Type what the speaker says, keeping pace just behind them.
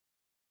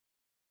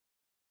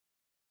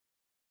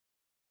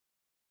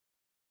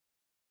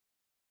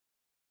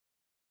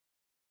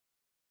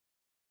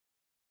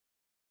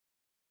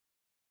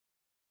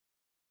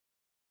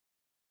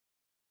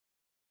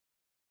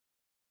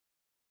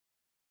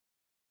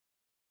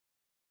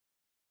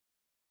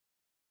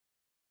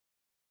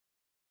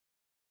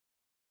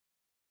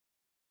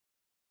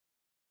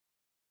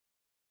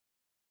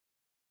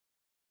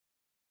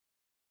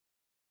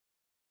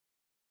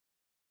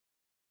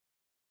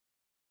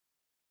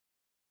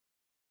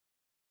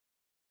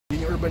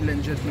urban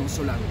legend ng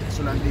Solante.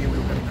 Solante yung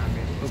lugar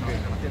namin. Okay.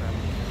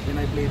 Then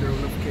I played the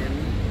role of Ken.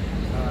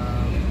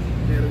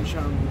 Meron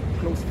siyang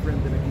close friend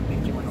na naging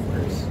biktima ng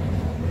curse.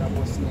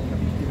 Tapos nung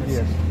nabiktima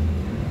si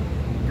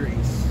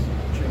Grace.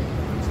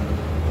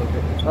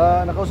 Okay.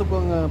 Nakausap ko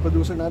ang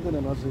producer natin,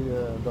 si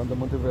Don de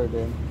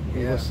Monteverde.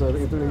 He was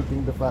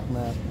reiterating the fact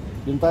na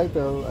yung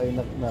title ay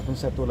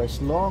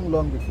na-conceptualize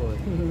long before,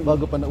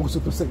 bago pa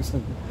nauso to sa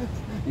isang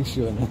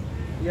issue.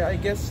 Yeah, I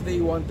guess they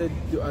wanted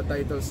a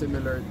title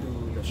similar to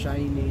The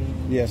Shining.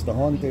 Yes, The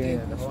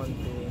Haunting. Yeah, The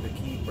Haunting, The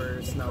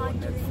Keepers, now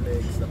on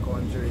Netflix, The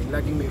Conjuring.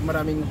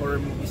 Maraming horror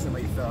movies na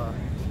may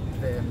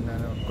then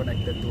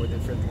connected to a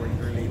different world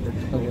related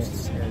to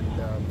ghosts and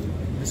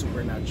the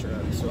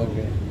supernatural. So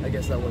I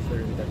guess that was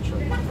their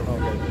intention.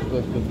 Okay,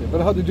 good.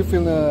 Pero how did you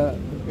feel na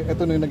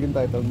ito na yung naging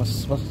title?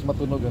 Mas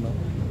matunog,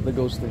 The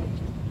Ghosting?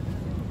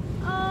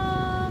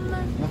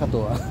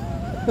 Nakatuwa.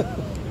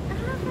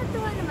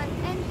 Nakakatuwa naman.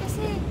 And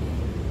kasi,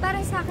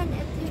 para sa akin,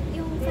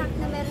 yung fact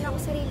na meron ako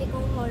sarili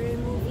kong horror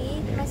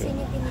movie, kasi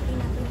yung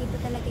tinitingnan ko, hindi po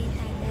talaga yung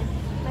title.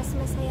 Mas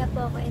masaya po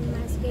ako and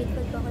mas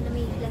grateful po ako na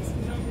may blessing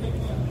ako.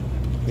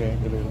 Okay,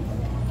 good.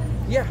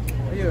 Yeah,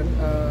 ayun.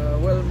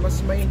 Well, mas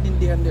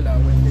maintindihan nila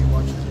when they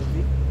watch the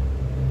movie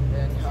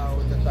and how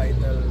the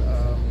title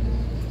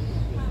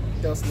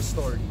tells the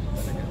story.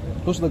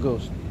 Who's the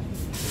ghost?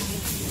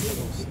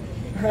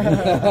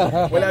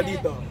 Wala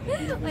dito.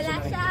 Wala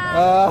siya.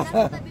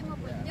 Nasa tabi mo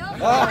po.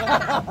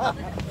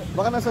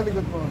 Baka nasa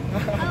likod mo.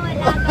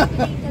 Wala.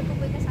 Pag-angel ko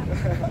po yung kasama.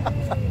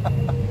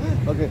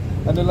 Okay.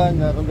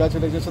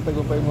 Congratulations sa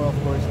tagumpay mo, of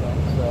course.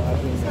 Sa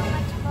ating, so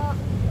much po.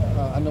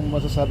 Anong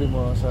masasabi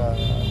mo sa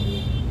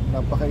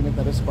napakainit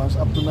na response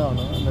up to now,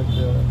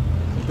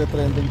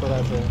 nagte-trending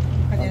parate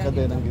ang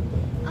Kadenang Ginto?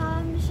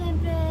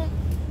 Siyempre,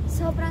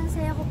 sobrang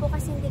saya ko po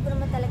kasi hindi ko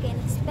naman talaga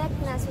in-expect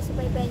na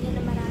susubaybayan nyo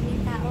ng maraming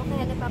tao.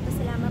 Kaya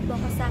nagpapasalamat po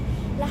ako sa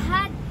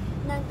lahat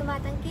ng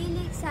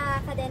tumatangkilik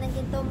sa Kadenang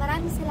Ginto.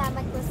 Maraming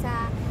salamat po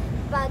sa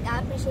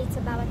pag-appreciate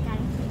sa bawat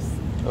characters.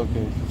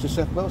 Okay. Si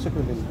Seth ba o si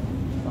Khalil?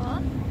 Po?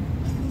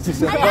 Si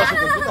Seth ba o si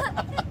Khalil?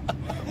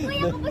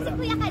 Kuya ko po si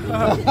Kuya Khalil.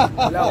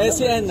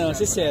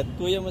 Si Seth.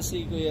 Kuya mo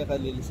si Kuya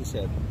Khalil, si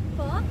Seth.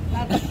 Po?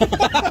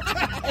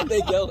 Hindi,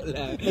 joke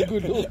lang.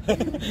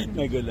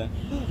 Nagulo.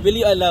 Will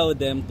you allow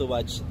them to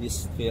watch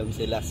this film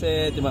sila?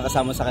 Kasi di ba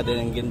kasama sa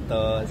Kadenang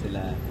Ginto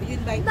sila?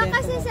 Baka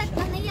si Seth,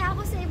 naiya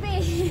ako sa iba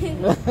eh.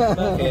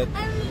 Bakit?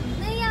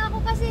 Naiya ako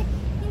kasi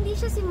hindi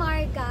siya si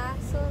Marga.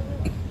 So,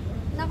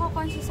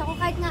 nako-conscious ako.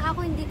 Kahit nga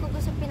ako hindi ko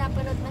gusto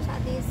pinapanood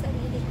masyado yung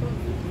sarili ko.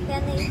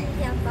 Kaya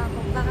naiintindihan pa ako.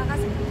 Baka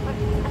kasi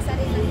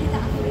asarin lang nila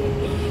ako.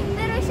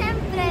 Pero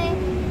syempre,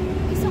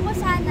 gusto ko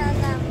sana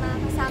na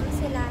makasama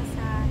sila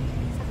sa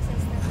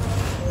success na to.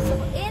 So,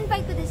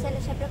 i-invite ko din sila.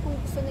 Syempre kung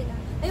gusto nila.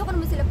 Ayoko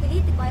naman sila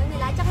pilitin ko. Ayaw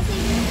nila. At saka kasi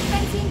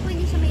pansin ko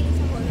hindi siya mahilig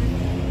sa horror.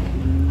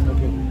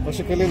 Okay. O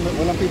si Khalil,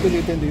 walang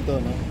pipilitin dito,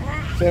 no?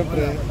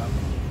 Syempre.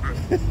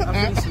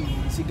 Actually,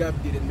 si Gab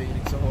di rin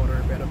mahilig sa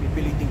horror pero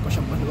pipilitin ko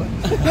siyang manood.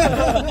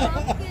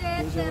 Bakit?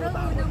 Pero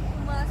unang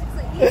pumasok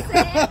sa isip.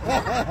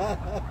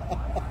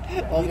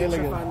 Hindi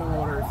siya fan ng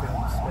horror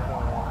films pero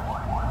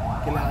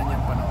kailangan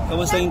niyang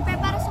panood. Siyempre,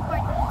 para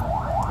support ako.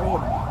 Oo.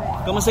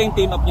 Kamusta yung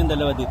team up niyong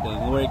dalawa dito?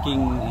 Yung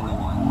working, niya?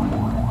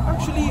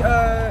 Actually,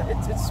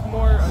 it's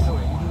more,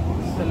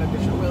 hindi talaga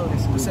siya. Well,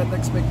 to set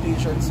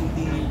expectations,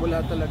 wala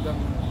talagang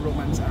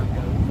romance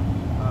angle.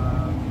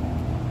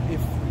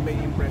 If may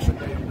impression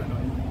kayong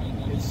gano'n,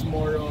 it's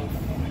more of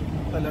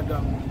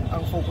talagang,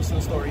 ang focus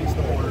ng story is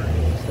the horror,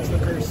 it's the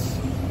curse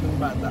ng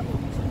bata.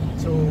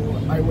 So,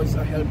 I was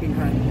a helping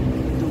hand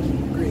to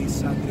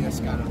Grace, Andrea's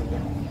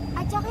character.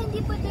 At saka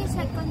hindi po ito yung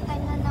second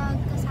time na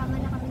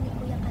nagkasama na kami ni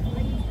Kuya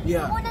Khalil.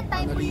 Yeah, Yung unang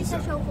time po yung sa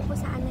show ko po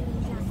sa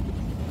Annalisa.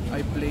 I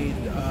played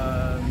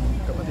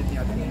kapatid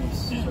niya Ate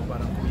Denise, so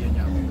parang kuya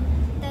niya ako.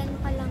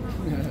 10 pa lang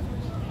ako.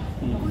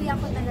 Kuya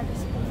ko talaga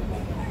si Kuya.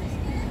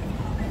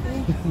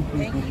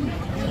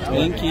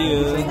 Thank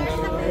you.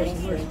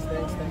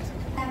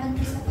 Tawag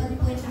ko sa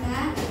pagpunta.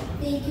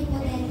 Thank you po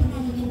dahil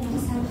pinahingin mo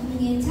kasama kami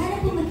ngayon. Sana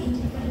po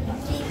mag-enjoy ko rin.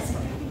 Thanks.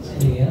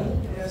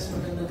 Yes,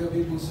 magandang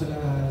gabi po sa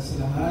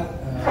lahat.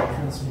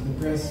 Friends with the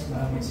press,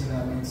 maraming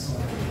salamat sa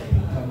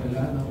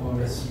kabala ng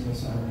oras nyo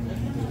sa aming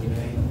dito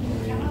tonight.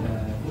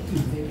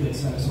 Thank you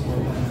sa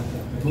support natin.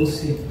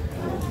 Hosted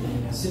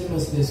in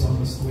cinemas this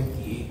August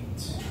 28.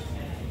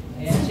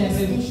 Ayan,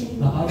 syempre,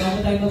 bago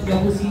tayo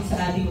mag-proceed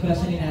sa ating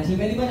question and answer,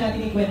 pwede ba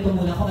natin ikwento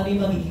muna kung ano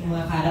yung magiging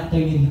mga character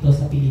niyo dito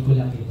sa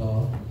pelikulang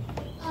ito?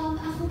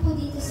 Ako po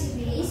dito si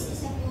Grace,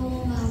 isa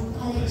pong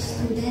college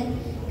student.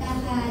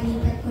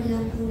 Kakalipat ko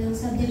lang po ng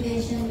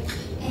subdivision.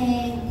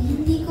 And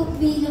hindi ko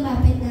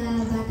lumapit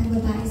na batang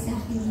babae sa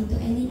akin dito.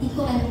 And hindi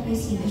ko alam kung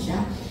sino siya.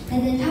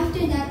 And then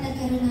after that,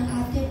 nagkaroon ng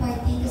after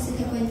party kasi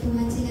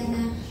kakwentuhan sila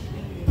na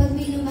pag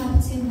may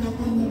lumapit sa yung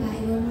batang babae,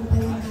 huwag mo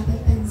palang dapat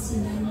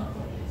pansinin.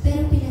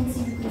 Pero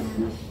pinansin ko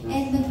na.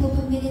 And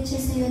magpupumilit siya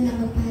sa'yo na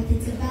magpahatid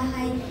sa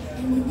bahay.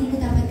 And hindi ko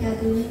dapat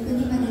gagawin,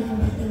 kundi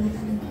manilambat yung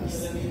mata ng Chris.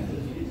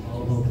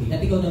 Okay.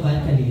 At ikaw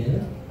naman,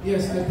 Khalil?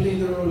 Yes, I played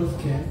the role of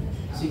Ken.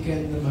 Si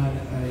Ken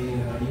naman ay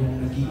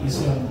yung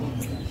nag-iisang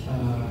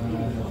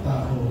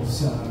tao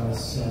sa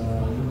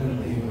lugar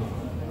na yun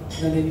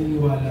na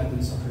naniniwala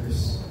dun sa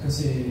curse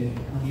kasi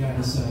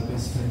nangyari sa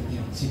best friend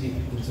niya, si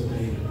Nick dun sa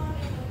Dahil.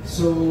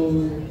 So,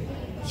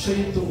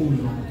 siya yung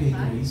tumulong kay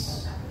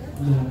Grace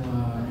nung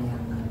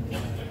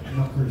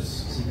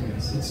na-curse si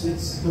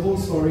Grace. The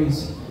whole story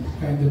is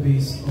kind of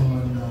based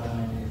on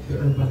the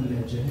urban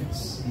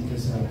legends dito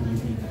sa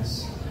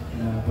Pilipinas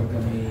na pagka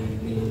may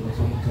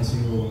mapangit kasi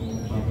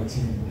yung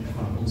papansin mo,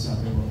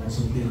 usapin mo,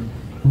 sundin,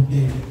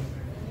 kundi,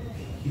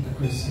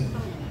 ina-curse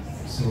ka.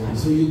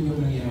 So yun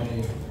yung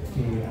nangyari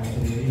kay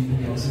Andrea, yun yung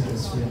nangyari sa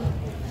best friend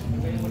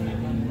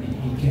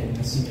ni Ken,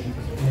 na si Nick.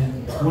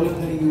 And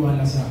walang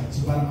naniniwala sa akin.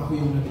 So parang ako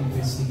yung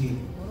nag-investigate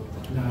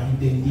na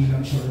hindi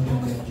lang siya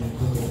urban legend,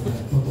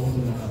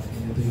 totoo lahat.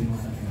 Ito yung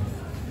mga nangyari.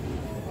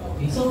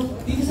 Okay, so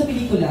dito sa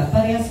pelikula,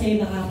 parehas kayo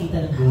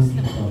nakakita ng ghost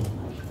nito?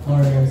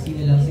 Or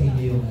sino lang sa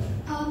inyo yung...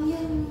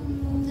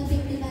 Yung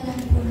nabiktima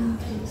lang po ng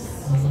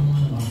case.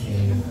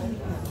 Okay.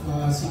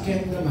 Si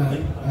Ken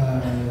naman,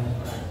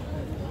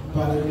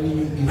 parang yun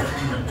yung gift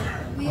niya.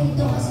 Weird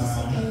daw kasi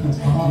si Ken.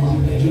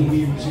 Medyo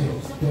weird siya.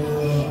 Pero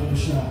ano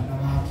siya,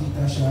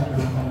 nakakita siya,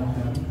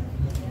 nakakaramdam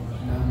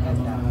ng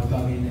mga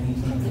bagay na hindi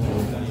mo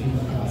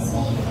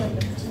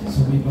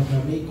so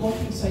may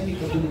konting psychic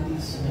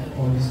abilities,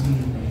 honestly,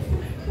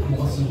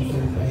 bukas yung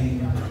third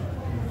eye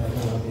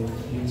tatawagin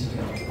yun si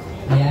Ken.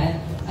 Ayan.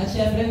 At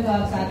syempre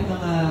sa ating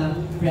mga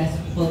press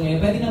people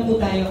ngayon, pwede na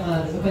po tayong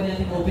pwede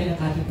natin open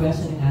ang ating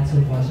question and answer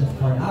portion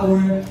for our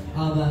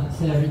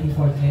celebrity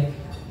fortnight.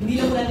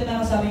 Hindi lang po natin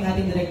nakasama yung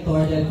ating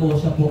director dahil po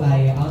siya po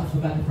ay out of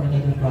Japan for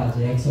another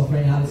project. So for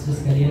now, it's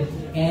just Khalil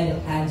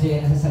and Andrea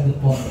na sasagot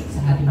po sa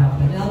ating mga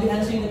kapatid. And I'll be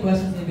answering the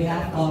questions on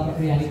behalf of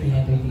Reality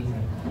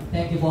Entertainment.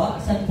 Thank you po.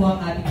 Saan po ang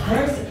ating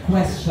first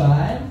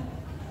question?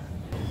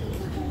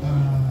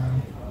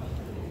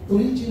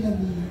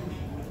 Originally,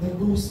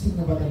 nag-ghosting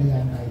na ba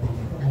talaga ang idol?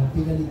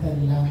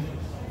 Pinalitan lang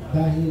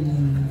dahil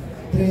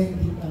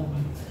trending ang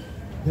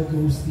the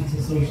ghosting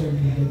sa social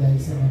media dahil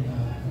sa mga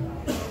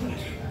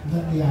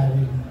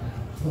nangyaring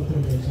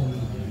controversial.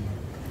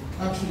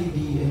 Actually,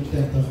 the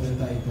intent of the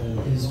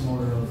title is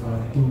more of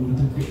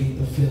to create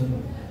a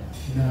film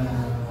na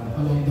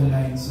along the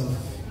lines of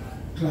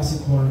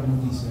classic horror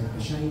movies like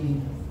The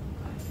Shining,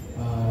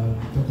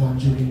 The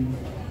Conjuring,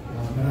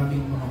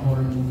 maraming mga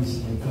horror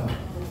movies like that.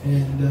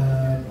 And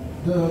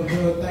the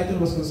title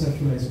was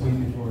conceptualized way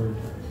before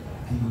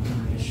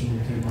the issue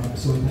came up,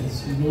 so it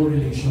has no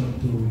relation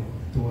to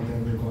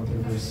whatever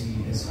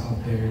controversy is out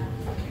there.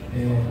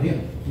 And yeah,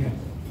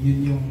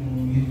 yun yung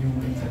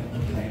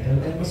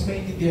title. And mas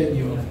maintindihan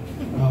yun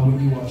when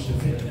you watch the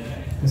film.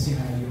 Kasi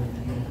nga yung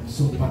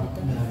supat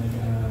na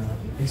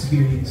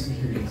experience ni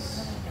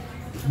Grace.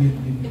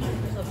 Yun.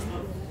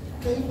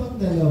 Kayo bang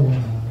dalawa,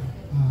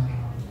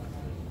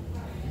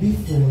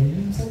 before,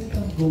 yung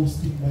salitang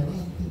ghosting ba,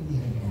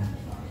 naiintindihan mo?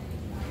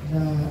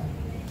 Na,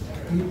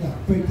 yun nga,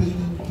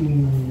 pertaining to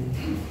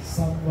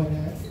someone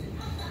na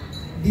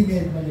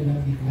dinelma na lang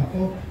bigla.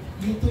 O,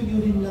 dito nyo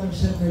rin lang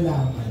siya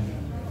nalaman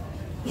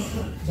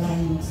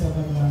dahil sa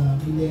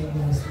mga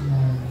millennials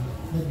na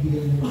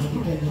nagbigay ng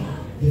mga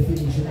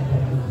definition ng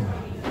bago.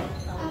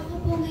 Ako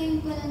po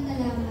ngayon ko lang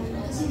nalaman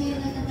kasi ngayon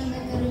lang naman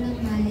nagkaroon ng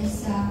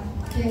malis sa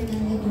term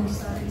ng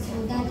ghosting.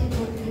 So dati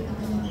po hindi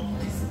ako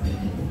nakakasap.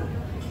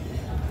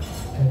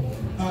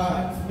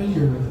 I'm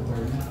familiar with the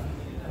term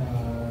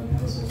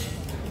because of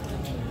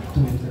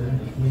Twitter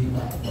way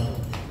back.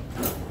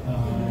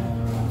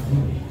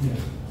 Yeah.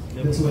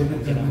 That's why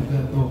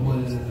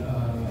nagka-double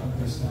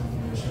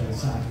understanding na siya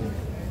sa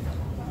akin.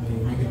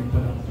 May ganun pa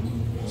lang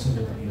yung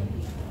sagot niya.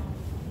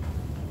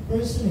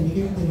 Personally,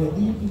 kayo dalawa,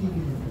 do you believe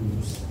in the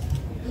ghost?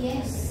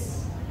 Yes.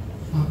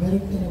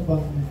 Meron ka na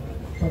bang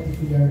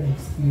particular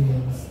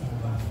experience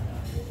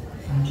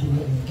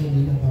Andrea and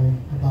Khalil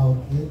about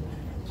it?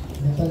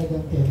 Na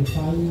talagang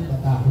terrifying,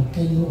 matakot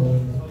kayo, or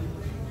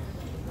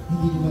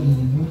hindi nyo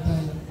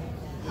malilimutan?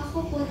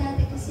 Ako po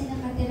dati kasi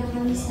nakatira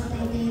kami sa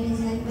Taytay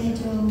Rizal,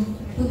 medyo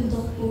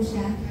bundok po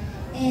siya.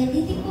 And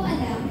hindi ko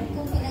alam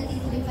kung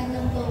pinatitripan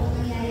lang po ako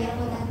ng yaya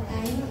ko that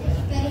time.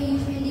 Pero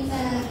usually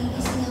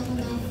magigising ako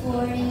ng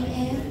 4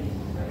 a.m.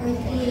 or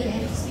 3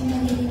 a.m. Kasi may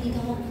malilinig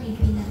ako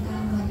creepy na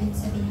tama dun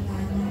sa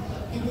bintana.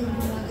 And then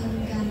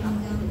gumagano'n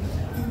lang.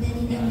 And then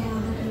hindi ako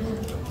makakatulog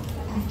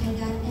after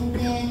that. And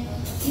then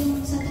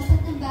yung sa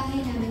tapat ng bahay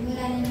namin,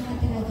 wala na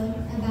nakatira doon.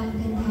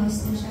 Abandoned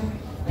house na siya.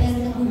 Pero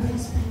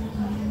nagubukas pa ng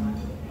ilaw.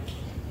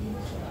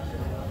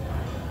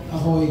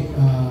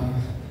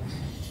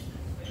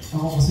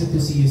 Ako kasi to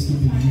see is to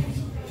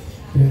believe.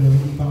 Pero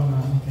hindi pa ako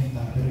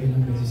nakakakita. Pero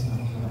ilang beses na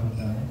ako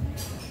nakakita.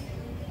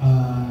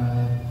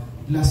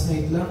 Last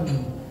night lang,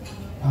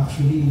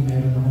 actually,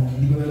 meron akong,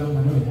 hindi ko na lang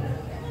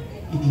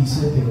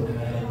inisip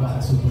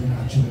baka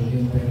supernatural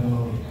yun.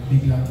 Pero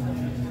biglang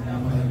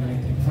namatay ng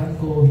electric fan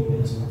ko, hindi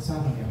ko sumat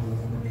sa akin. Ako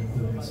lang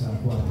naman sa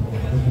kwarto ko.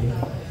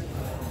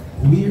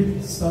 Weird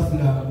stuff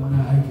lang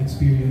na I've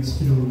experienced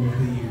through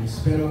the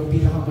years. Pero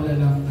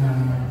pinakamalalang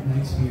na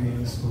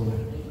experience ko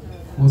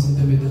was in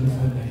the middle of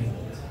the night.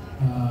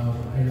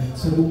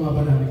 Sa luma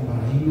pa namin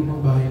bahay, yung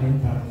lumang bahay na yun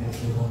parang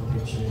medyo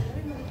haunted siya.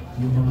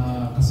 Yung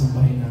mga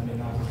kasambahay namin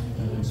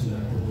nakakita doon sila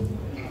doon,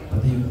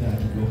 pati yung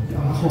daddy ko.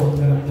 Ako, ang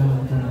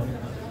naramdaman ko na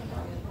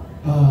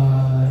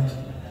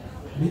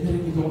may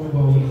narinig ako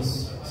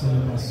mabawalis sa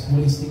labas.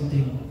 Walis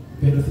ting-ting,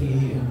 pero 3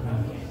 a.m.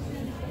 na.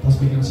 Tapos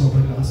biglang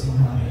sobrang lakas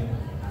ng hangin.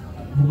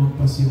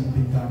 Humampas yung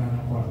bintana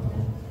ng kwarto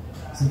ko.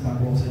 Kasi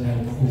tago ako sa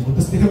ilalim ng kubo.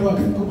 Tapos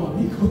tinawagan ko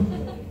mami ko.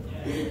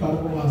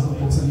 Para pumasok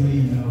po sa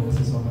may ilaw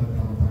kasi sobrang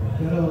takot ako.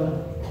 Pero,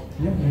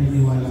 yan,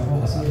 naniniwala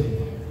ko kasi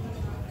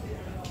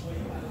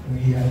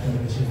nangyayari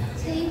talaga siya.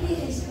 Sa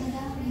ABS,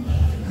 madami.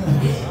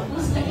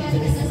 Mas maganda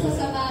na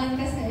sasamahan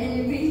ka sa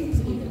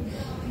elevator.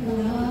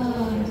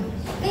 Wow.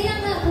 Kaya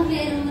nga kung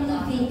meron mga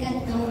vacant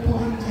na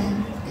upuan dyan,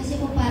 kasi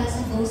kung para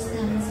sa ghost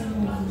naman sa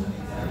movie,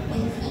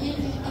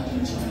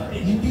 ano siya?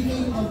 Hindi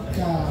kayo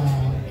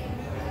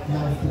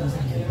magka-love team sa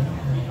inyo?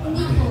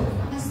 Hindi po.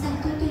 Basta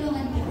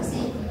tutulungan po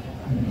kasi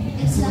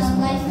it's a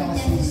life or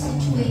death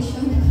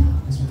situation.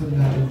 Mas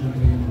matanda rin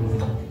talaga yung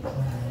role.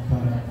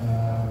 Parang,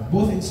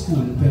 both in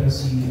school, pero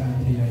si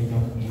Andrea ay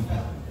young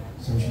makeup.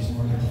 So she's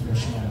more like a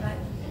freshman.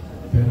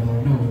 Pero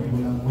no,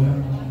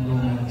 walang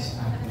romance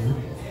actor.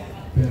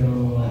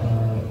 Pero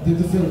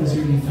the film is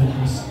really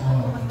focused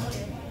on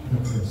the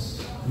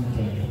first.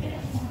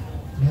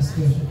 Last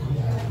question ko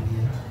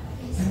Andrea.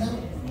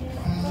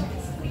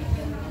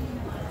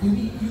 Yung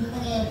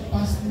mga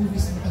past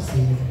movies mo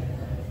kasi,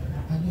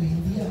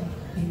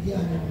 hindi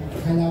ang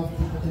ka-love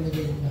team mo talaga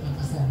yung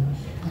nakakasama.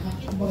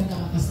 Kumbaga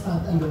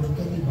nakaka-stand alone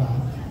ka, di ba?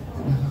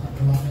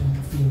 Nakakagawa ka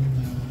ng film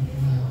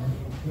na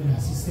wala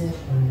si Seth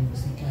or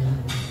si Kyle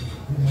or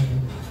whatever.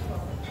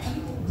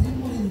 Dream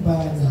mo rin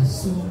ba na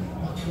soon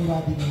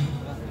makagawa din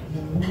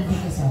ng movie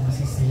kasama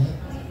si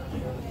Seth?